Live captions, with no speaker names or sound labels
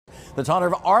The town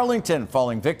of Arlington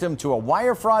falling victim to a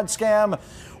wire fraud scam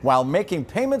while making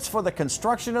payments for the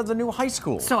construction of the new high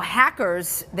school. So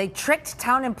hackers, they tricked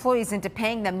town employees into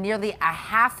paying them nearly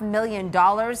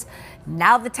 $500,000.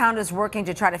 Now the town is working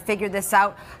to try to figure this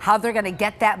out, how they're going to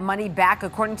get that money back.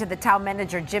 According to the town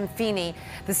manager, Jim Feeney,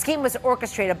 the scheme was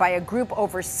orchestrated by a group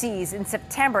overseas. In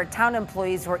September, town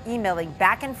employees were emailing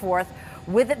back and forth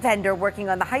with a vendor working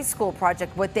on the high school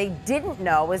project. What they didn't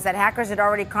know is that hackers had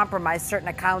already compromised certain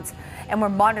accounts and were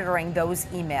monitoring those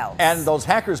emails. And those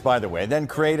hackers, by the way, then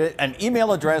created an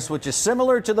email address which is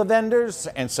similar to the vendors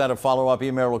and sent a follow-up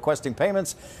email requesting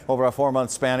payments over a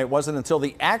 4-month span. It wasn't until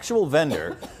the actual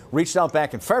vendor reached out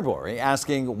back in February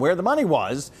asking where the money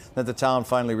was that the town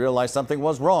finally realized something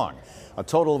was wrong. A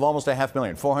total of almost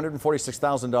 $500,000,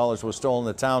 $446,000 was stolen.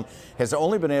 The town has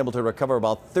only been able to recover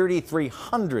about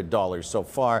 $3,300 so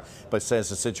far, but says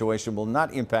the situation will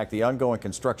not impact the ongoing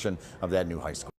construction of that new high school.